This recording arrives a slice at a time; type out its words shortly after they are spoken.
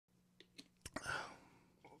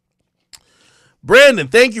Brandon,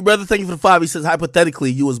 thank you, brother. Thank you for the 5. He says,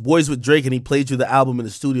 hypothetically, you was boys with Drake and he played you the album in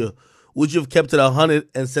the studio. Would you have kept it 100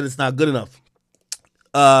 and said it's not good enough?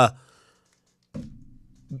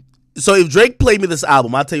 So if Drake played me this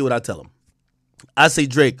album, I'll tell you what I tell him. I say,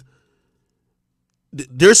 Drake,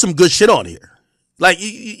 there's some good shit on here. Like,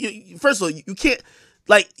 first of all, you can't,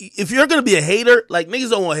 like, if you're going to be a hater, like, niggas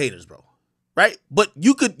don't want haters, bro. Right? But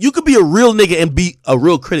you could be a real nigga and be a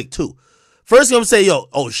real critic, too. First thing I'm going to say, yo,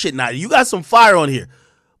 oh, shit, nah, you got some fire on here.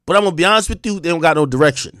 But I'm going to be honest with you, they don't got no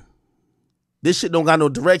direction. This shit don't got no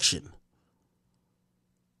direction.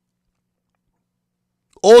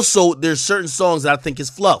 Also, there's certain songs that I think is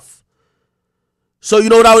fluff. So you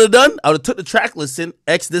know what I would have done? I would have took the track listing,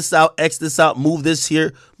 X this out, move this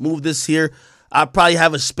here, move this here. I'd probably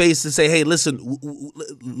have a space to say, hey, listen,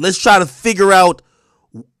 let's try to figure out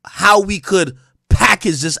how we could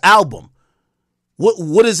package this album.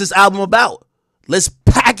 What is this album about? Let's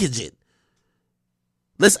package it.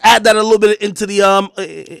 Let's add that a little bit into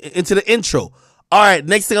the intro. All right,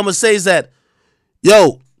 next thing I'm gonna say is that,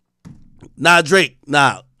 yo, nah, Drake,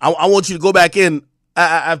 nah, I want you to go back in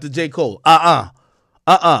after J. Cole.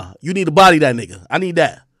 You need to body that nigga. I need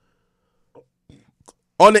that.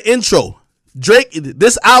 On the intro, Drake,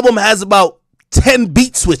 this album has about 10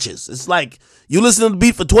 beat switches. It's like you listen to the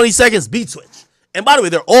beat for 20 seconds, beat switch. And by the way,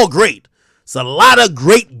 they're all great. It's a lot of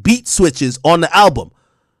great beat switches on the album.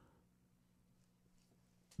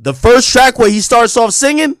 The first track where he starts off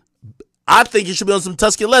singing, I think it should be on some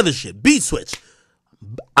Tuscan Leather shit. Beat switch.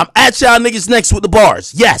 I'm at y'all niggas next with the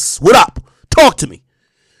bars. Yes. What up? Talk to me.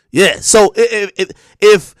 Yeah. So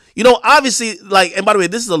if you know, obviously, like, and by the way,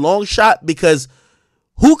 this is a long shot because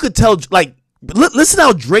who could tell, like, listen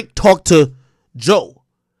how Drake talked to Joe.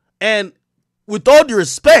 And with all due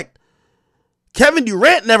respect, Kevin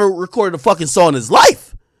Durant never recorded a fucking song in his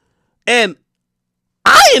life. And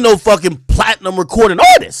I ain't no fucking platinum recording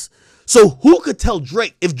artist. So who could tell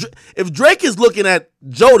Drake? If Drake is looking at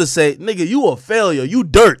Joe to say, nigga, you a failure, you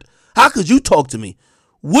dirt, how could you talk to me?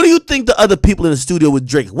 What do you think the other people in the studio with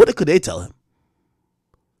Drake, what could they tell him?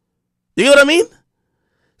 You know what I mean?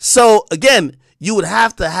 So again, you would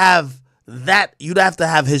have to have that, you'd have to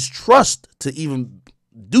have his trust to even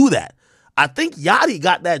do that. I think Yachty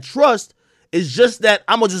got that trust. It's just that,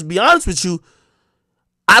 I'm going to just be honest with you,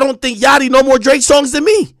 I don't think Yachty know more Drake songs than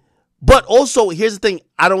me. But also, here's the thing,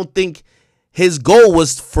 I don't think his goal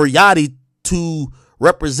was for Yachty to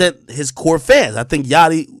represent his core fans. I think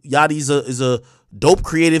Yachty's is a dope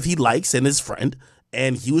creative he likes and his friend,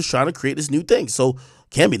 and he was trying to create this new thing. So,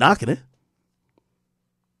 can't be knocking it.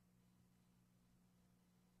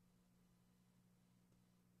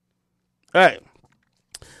 All right.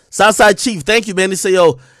 Southside Chief, thank you, man. They say,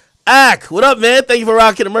 yo, Ak, what up, man? Thank you for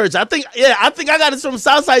rocking the merch. I think I got this from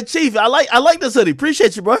Southside Chief. I like this hoodie.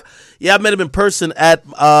 Appreciate you, bro. Yeah, I met him in person at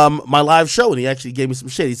my live show, and he actually gave me some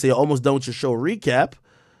shit. He said, almost done with your show recap.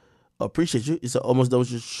 Oh, appreciate you. He said, almost done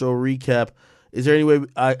with your show recap. Is there any way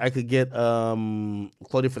I could get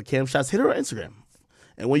Claudia for the cam shots? Hit her on Instagram.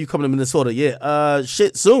 And when you come to Minnesota, yeah,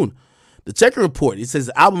 shit, soon. The Checker Report, he says,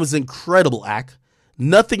 the album is incredible, Ak.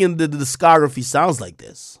 Nothing in the discography sounds like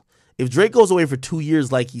this. If Drake goes away for 2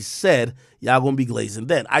 years, like he said, y'all gonna be glazing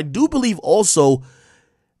then. I do believe also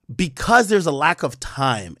because there's a lack of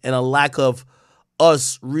time and a lack of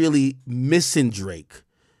us really missing Drake,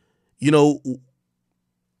 you know,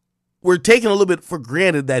 we're taking a little bit for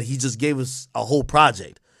granted that he just gave us a whole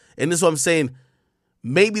project. And this is what I'm saying.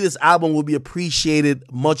 Maybe this album will be appreciated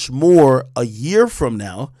much more a year from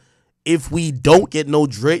now if we don't get new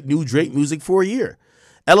Drake music for a year.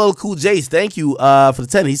 LL Cool J's, thank you for the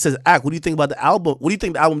 10. He says, Ak, what do you think about the album? What do you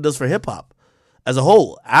think the album does for hip hop as a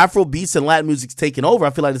whole? Afro beats and Latin music's taking over.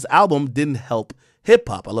 I feel like this album didn't help hip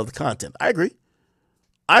hop. I love the content. I agree.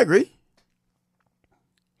 I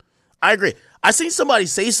seen somebody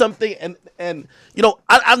say something, and you know,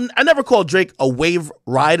 I never called Drake a wave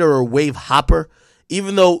rider or a wave hopper,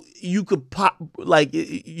 even though you could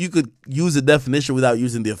you could use the definition without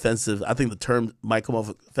using the offensive. I think the term might come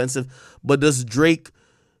off offensive, but does Drake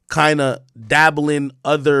kind of dabble in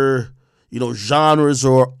other, you know, genres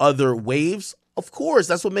or other waves? Of course,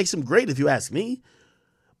 that's what makes him great, if you ask me.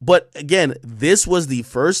 But again, this was the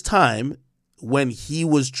first time when he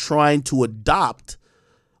was trying to adapt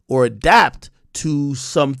to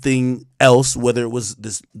something else, whether it was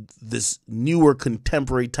this newer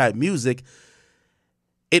contemporary type music.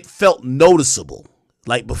 It felt noticeable.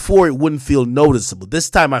 Like before, it wouldn't feel noticeable. This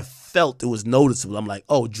time I felt it was noticeable. I'm like,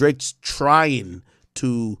 oh, Drake's trying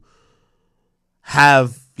to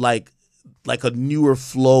have like a newer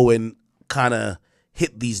flow and kind of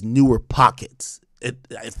hit these newer pockets.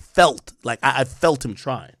 I felt him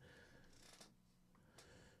trying.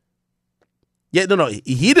 Yeah, no,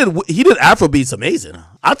 he did Afrobeats amazing.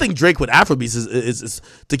 I think Drake with Afrobeats is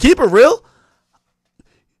to keep it real.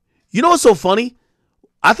 You know what's so funny?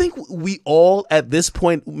 I think we all at this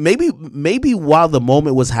point, maybe while the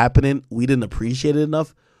moment was happening, we didn't appreciate it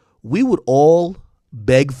enough. We would all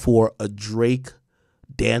beg for a Drake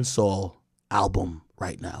dancehall album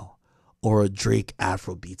right now, or a Drake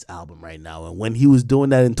Afrobeats album right now. And when he was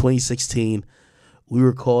doing that in 2016, we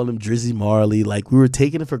were calling him Drizzy Marley. Like, we were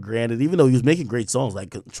taking it for granted, even though he was making great songs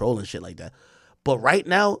like Control and shit like that. But right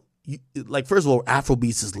now, like, first of all,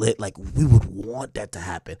 Afrobeats is lit. Like, we would want that to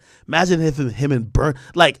happen. Imagine if him and Burn,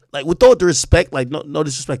 like with all the respect, like no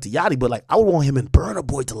disrespect to Yachty, but like I would want him and Burna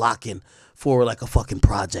Boy to lock in for like a fucking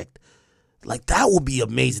project. Like, that would be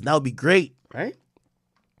amazing. That would be great, right?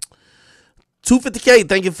 250K,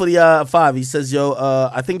 thank you for the 5. He says, yo,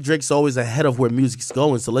 I think Drake's always ahead of where music's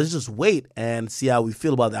going, so let's just wait and see how we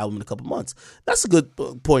feel about the album in a couple months. That's a good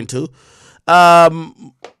point, too. Nova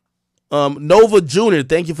Jr.,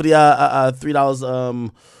 thank you for the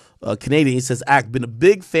 $3 Canadian. He says, been a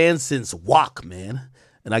big fan since WAC, man.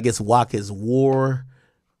 And I guess WAC is War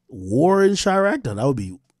in Chirac? No, that would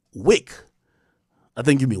be Wick. I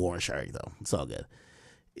think you mean War in Chirac, though. It's all good.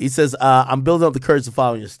 He says, I'm building up the courage to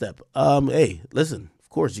follow your step. Hey, listen, of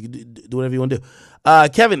course, you can do whatever you want to do.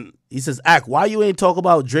 Kevin, he says, why you ain't talk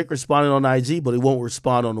about Drake responding on IG, but he won't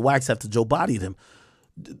respond on the wax after Joe bodied him?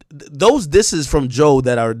 Those disses from Joe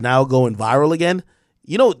that are now going viral again,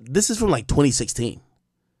 you know, this is from like 2016.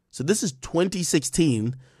 So this is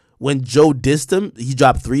 2016 when Joe dissed him. He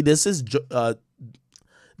dropped 3 disses.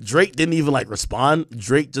 Drake didn't even like respond.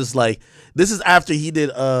 Drake just like, this is after he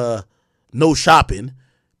did No Shopping.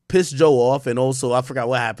 Pissed Joe off, and also I forgot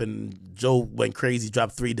what happened. Joe went crazy,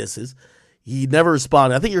 dropped 3 disses. He never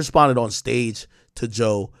responded. I think he responded on stage to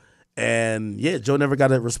Joe, and yeah, Joe never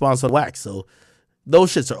got a response on wax. So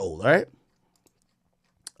those shits are old, all right?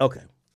 Okay.